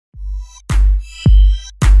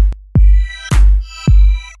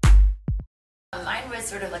was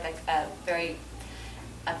sort of like a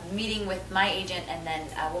meeting with my agent and then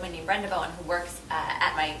a woman named Brenda Bowen who works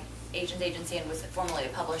at my agent's agency and was formerly a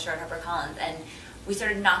publisher at HarperCollins, and we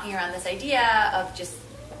started knocking around this idea of just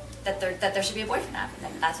that there should be a boyfriend app,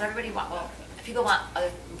 and that's what everybody wants. Well, people want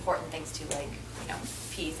other important things too, like, you know,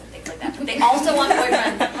 peace and things like that, but they also want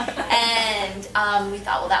boyfriends. And we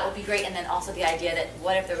thought, well, that would be great. And then also the idea that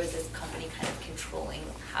what if there was this company kind of controlling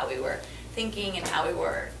how we were thinking and how we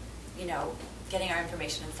were, you know, getting our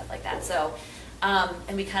information and stuff like that. So,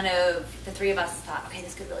 and we kind of, the three of us thought, okay,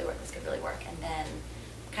 this could really work, and then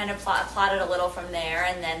kind of plotted a little from there,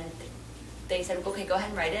 and then they said, okay, go ahead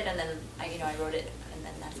and write it, and then I wrote it, and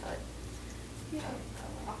then that's how it. Yeah.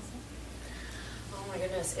 Awesome. Oh my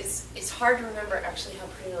goodness, it's hard to remember actually how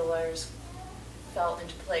Pretty Little Liars fell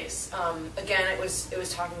into place. Again, it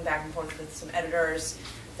was talking back and forth with some editors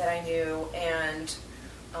that I knew, and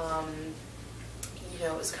you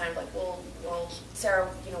know, it was kind of like, well, Sarah,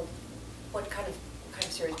 you know, what kind of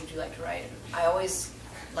series would you like to write? And I always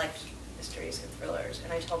liked mysteries and thrillers,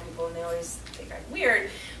 and I tell people, and they always think I'm weird,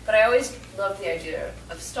 but I always loved the idea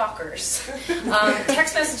of stalkers.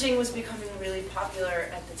 Text messaging was becoming really popular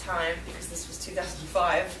at the time because this was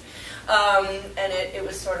 2005, and it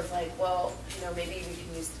was sort of like, well, you know, maybe we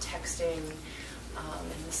can use the texting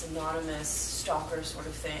and this anonymous stalker sort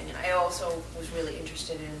of thing. And I also was really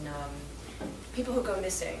interested in people who go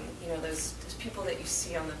missing. You know, those people that you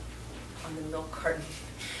see on the milk carton.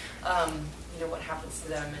 You know, what happens to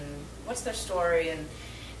them and what's their story, and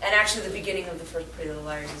actually the beginning of the first Pretty Little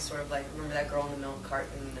Liars is sort of like, remember that girl in the milk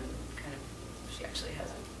carton, and kind of, she actually has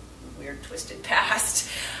a weird twisted past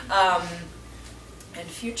and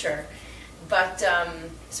future. But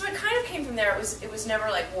so it kind of came from there. It was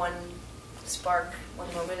never like one spark,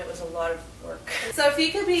 one moment. It was a lot of work. So if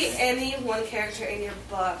you could be any one character in your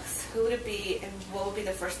books, who would it be, and what would be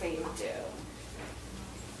the first thing you would do?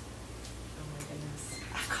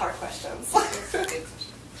 Hard questions.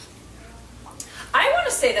 I want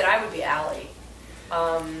to say that I would be Allie,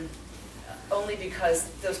 only because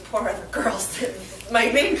those poor other girls, my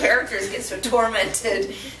main characters get so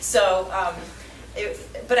tormented. So,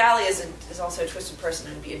 but Allie is also a twisted person,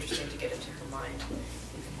 and it'd be interesting to get into her mind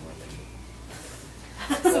even more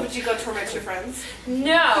than. So would you go torment your friends?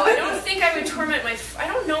 No, I don't think I would torment I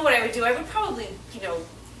don't know what I would do. I would probably, you know,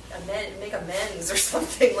 make amends or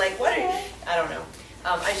something. Like, what? I don't know.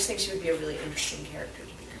 I just think she would be a really interesting character to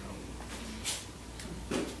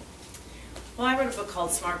become. Well, I wrote a book called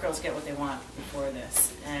Smart Girls Get What They Want before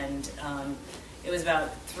this, and it was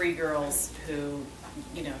about three girls who,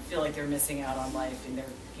 you know, feel like they're missing out on life, and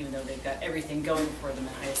even though they've got everything going for them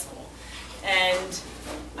in high school. And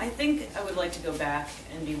I think I would like to go back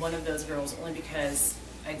and be one of those girls, only because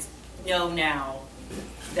I know now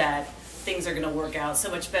that things are going to work out so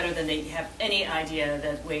much better than they have any idea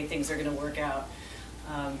that way things are going to work out.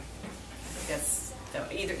 I think that's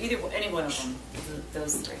either any one of them,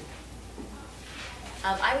 those three.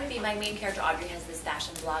 I would be, my main character Audrey has this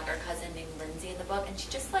fashion blogger cousin named Lindsay in the book, and she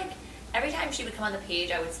just like, every time she would come on the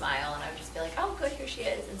page I would smile and I would just be like, oh good, here she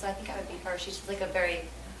is. And so I think I would be her. She's just like a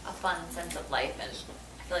fun sense of life, and I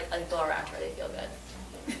feel like other people around her, they feel good.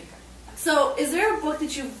 So is there a book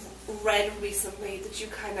that you've read recently that you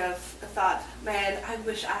kind of thought, man, I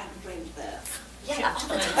wish I had read this? Yeah.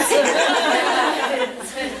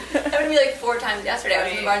 That would be like 4 times yesterday. I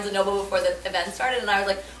was in Barnes & Noble before the event started, and I was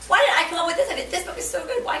like, why did I come up with this? This book is so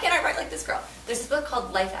good. Why can't I write like this girl? There's this book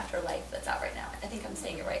called Life After Life that's out right now. I think I'm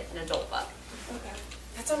saying it right. It's an adult book. Okay.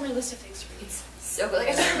 That's on my list of things to read. It's so good. Like,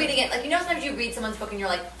 I started reading it. Like, you know, sometimes you read someone's book and you're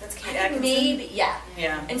like, that's Kate Atkinson? Maybe, yeah.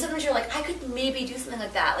 Yeah. And sometimes you're like, I could maybe do something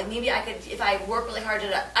like that. Like, maybe I could, if I work really hard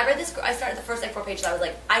to. I read this. I started the first like 4 pages. I was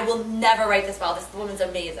like, I will never write this well. This woman's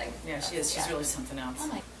amazing. Yeah, she is. She's really something else. Oh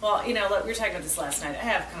my. Well, you know, we were talking about this last night. I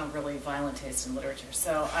have kind of really violent taste in literature,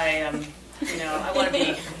 so I you know, I want to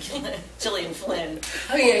be Gillian Flynn.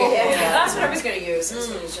 Oh yeah. That's what I was going to use. As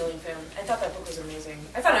soon as Gillian Flynn. I thought that book was amazing.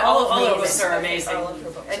 I thought all of her books are amazing. All of her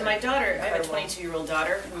books. And my daughter, I have a 22-year-old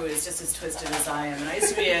daughter who is just as twisted as I am. And I used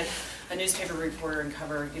to be a newspaper reporter and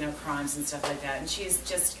cover, you know, crimes and stuff like that. And she's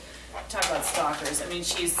just talk about stalkers. I mean,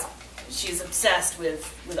 she's obsessed with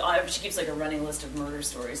she keeps like a running list of murder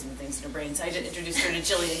stories and things in her brain. So I introduced her to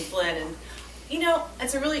Gillian Flynn, and you know,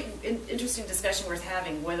 it's a really interesting discussion worth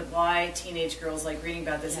having. Why teenage girls like reading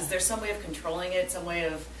about this? Yeah. Is there some way of controlling it, some way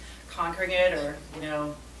of conquering it, or you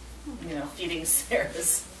know, feeding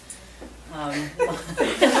Sarah's?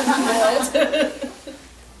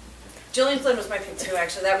 Gillian Flynn was my pick too.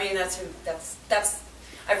 Actually, I mean, that's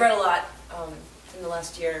I've read a lot in the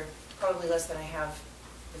last year, probably less than I have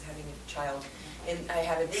with having a child, and I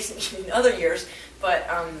haven't recently in other years, but.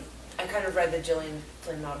 I kind of read the Gillian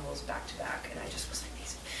Flynn novels back to back, and I just was like,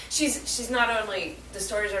 she's not only, the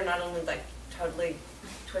stories are not only like totally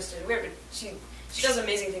twisted and weird, but she does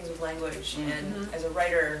amazing things with language, and as a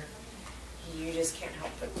writer, you just can't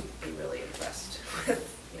help but be really impressed with,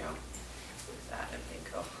 with that, I think.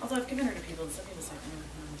 Although I've given her to people, and some people say,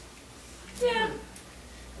 Yeah.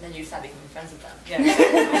 And then you start becoming friends with them. Yeah.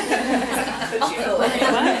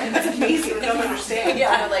 That's amazing. I don't understand.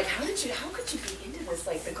 Yeah, like, how could you be into this?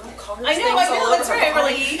 Like, the cars. I know, that's right.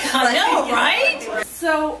 I know, right?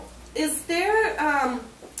 So, is there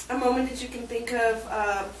a moment that you can think of,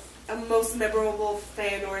 a most memorable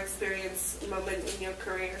fan or experience moment in your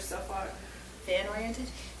career so far? Fan-oriented?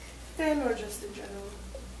 Fan or just in general?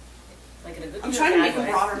 Like in a good I'm trying to make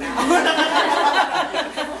it broader now.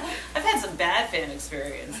 I've had some bad fan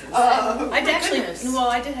experiences. Oh, I did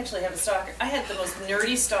actually have a stalker. I had the most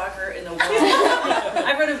nerdy stalker in the world.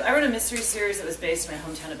 I wrote a mystery series that was based in my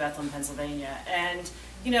hometown of Bethlehem, Pennsylvania, and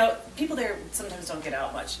people there sometimes don't get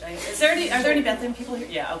out much. Are there any Bethlehem people here?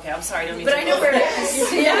 Yeah, okay, I'm sorry, I don't mean But to. I know where it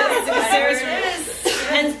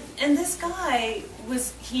is. And this guy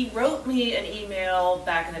he wrote me an email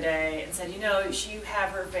back in the day and said, you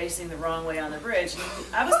have her facing the wrong way on the bridge. And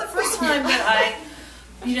I was the first time that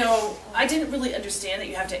I didn't really understand that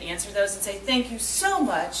you have to answer those and say, thank you so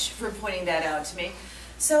much for pointing that out to me.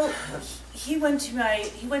 So he went to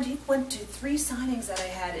 3 signings that I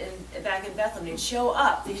had back in Bethlehem. He'd show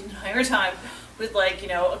up the entire time with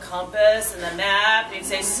a compass and the map, and he'd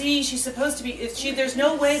say, see, she's supposed to be, there's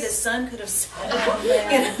no way the sun could have set.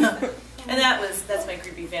 And that's my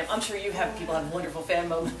creepy fan. I'm sure people have wonderful fan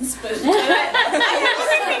moments, but I have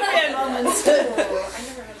creepy fan moments. I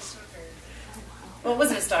never had a stalker. Well, it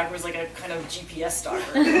wasn't a stalker, it was like a kind of GPS stalker.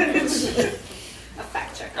 A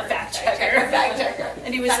fact checker. A fact checker.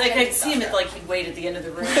 And he was like, I'd see him he'd wait at the end of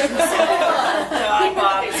the room. God,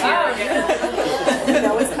 Bob is here again.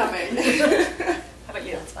 That was coming. How about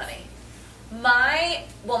you? That's funny. My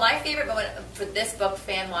favorite moment for this book,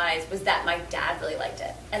 fan-wise, was that my dad really liked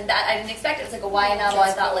it, and that I didn't expect it. It was like a YA novel.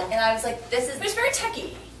 I thought, and I was like, "This is." But it's very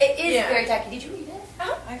techy. It is very techy. Did you read it?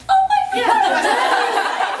 Uh-huh. Oh my god! Did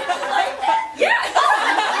you like it? Yeah.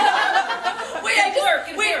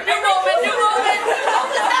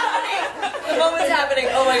 The moment's happening.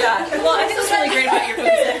 Oh my god. Well, I think what's really great about your book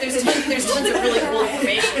is that there's tons of really cool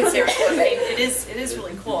information in there. I mean, it is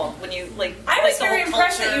really cool when you I was very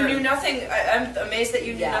impressed culture. that you knew nothing. I'm amazed that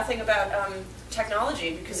you knew nothing about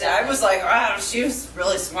technology, because I was like, wow, she was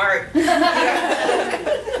really smart. I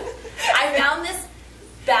found this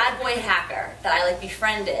bad boy hacker that I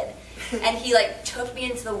befriended, and he took me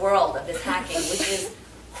into the world of this hacking, which is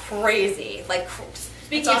crazy.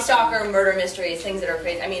 Speaking of stalker, murder mysteries, things that are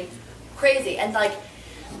crazy. I mean, crazy. And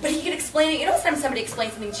but he could explain it. Sometimes somebody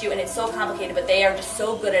explains something to you and it's so complicated, but they are just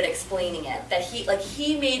so good at explaining it that he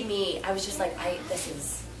made me. I was just like,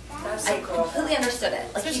 That's so I cool. completely understood it.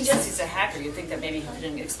 Especially since he's a hacker, you'd think that maybe he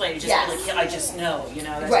couldn't explain. Just I just know,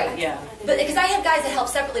 That's right? Yeah. But because I have guys that help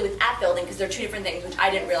separately with app building, because they're two different things, which I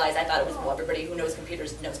didn't realize. I thought it was everybody who knows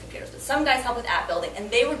computers knows computers. But some guys help with app building, and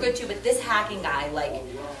they were good too. But this hacking guy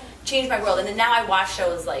changed my world. And then now I watch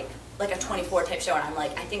shows like a 24 type show, and I'm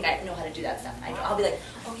like, I think I know how to do that stuff. I'll be like,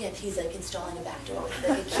 oh yeah, he's installing a backdoor with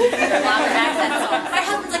a keyboard and longer accent. So my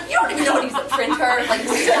husband's like, you don't even know how to use a printer.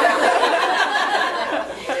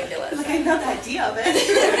 Ridiculous. I know the idea of it.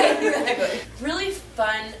 Exactly. Really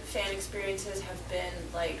fun fan experiences have been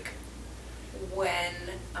when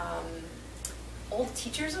old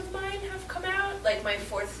teachers of mine have come out. I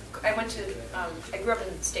grew up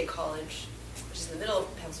in State College, which is in the middle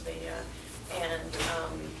of Pennsylvania, and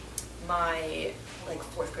my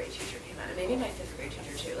 4th grade teacher came out, and maybe my 5th grade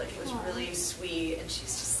teacher too. It was really sweet, and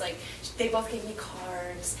she's just they both gave me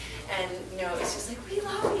cards, and it's just we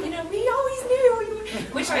love you, we always knew you,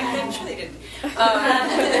 which I'm sure they didn't.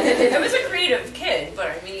 I was a creative kid, but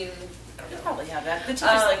I mean, I don't know. Probably have that. The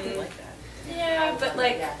teachers didn't like that. Yeah,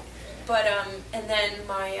 but and then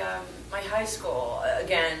my high school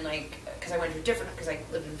again, because I went to because I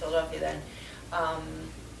lived in Philadelphia then.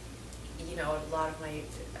 A lot of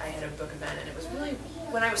I had a book event, and it was really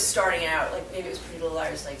when I was starting out. Maybe it was pretty little. I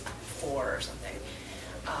was 4 or something,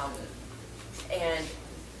 and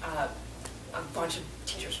a bunch of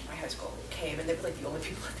teachers from my high school came, and they were the only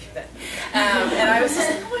people at the event. And I was just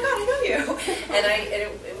like, oh my god, I know you. And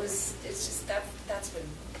it's just that's been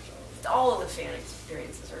all of the fan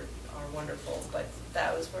experiences are wonderful, but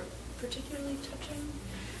that was particularly touching.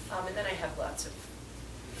 And then I have lots of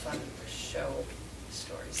fun show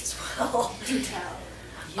stories as well. Do tell.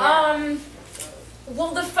 Yeah.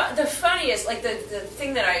 Well, the funniest, the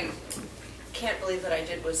thing that I can't believe that I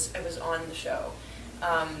did was I was on the show.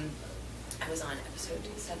 I was on episode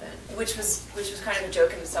 7, which was kind of a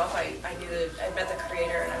joke in itself. I knew that I met the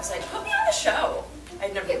creator, and I was like, put me on the show.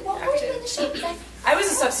 I'd never acted. I was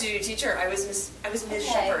a substitute teacher. I was Ms.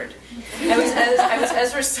 Shepard. I was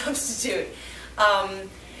Ezra's substitute.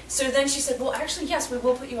 So then she said, well, actually, yes, we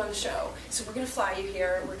will put you on the show. So we're going to fly you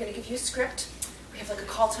here. We're going to give you a script. We have like a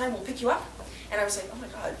call time. We'll pick you up. And I was like, oh my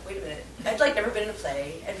God, wait a minute. I'd like never been in a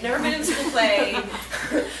play. I've never been in a school play.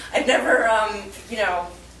 I'd never,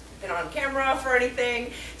 been on camera for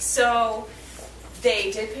anything. So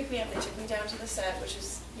they did pick me up. They took me down to the set, which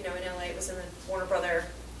is, in LA. It was in the Warner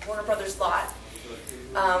Brothers lot.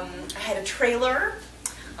 I had a trailer.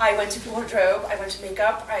 I went to wardrobe. I went to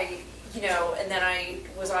makeup. And then I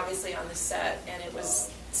was obviously on the set, and it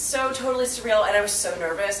was so totally surreal, and I was so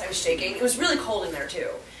nervous. I was shaking. It was really cold in there, too.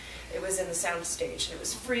 It was in the sound stage, and it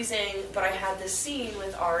was freezing, but I had this scene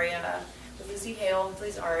with Aria, with Lizzie Hale, who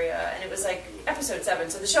plays Aria, and it was like episode 7,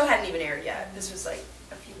 so the show hadn't even aired yet. This was like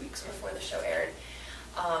a few weeks before the show aired,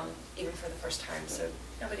 even for the first time, so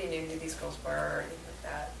nobody knew who these girls were or anything like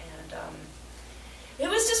that, and it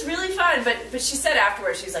was just really fun, but she said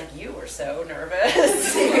afterwards, she was like, you were so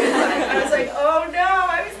nervous. I was like, oh no,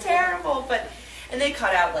 I was terrible, and they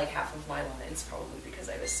cut out like half of my lines, probably because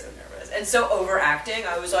I was so nervous. And so overacting,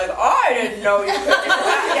 I was like, oh, I didn't know you could do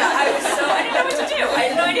that. Yeah, I didn't know what to do. I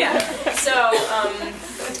had no idea. So,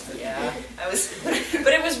 yeah,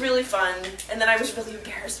 but it was really fun. And then I was really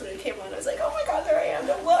embarrassed when it came on. I was like, oh my God, there I am,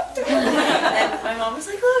 don't look. And my mom was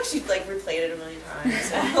like, look, she'd like replayed it a million times.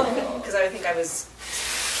 Because I think I was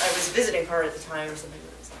visiting her at the time or something.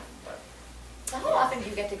 So how often do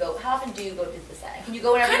you get to go? How often do you go to the set? Can you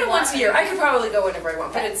go whenever you want? Kind of once a year. I could probably go whenever I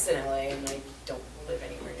want, but it's in LA, and I don't live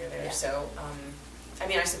anywhere near there. Yeah. So,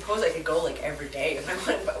 I suppose I could go like every day if I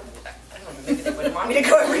wanted, but I don't know, maybe they wouldn't want me to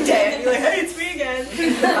go every day. I'd be like, hey, it's me again.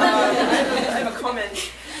 I have a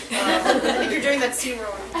comment. I think you're doing that scene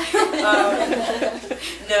wrong.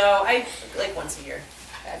 No, I like once a year.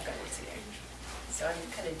 I've gone once a year. So I'm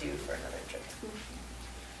kind of due for another trip.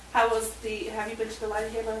 Have you been to the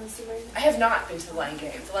Lion Game, I'm assuming? I have not been to the Lion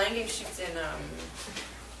Game. The Lion Game shoots in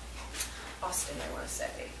Austin, I want to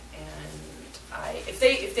say. And if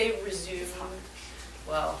they resume,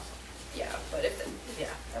 well, yeah, but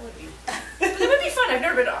that would be fun. I've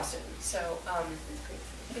never been to Austin, so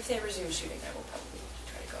if they resume shooting, I will probably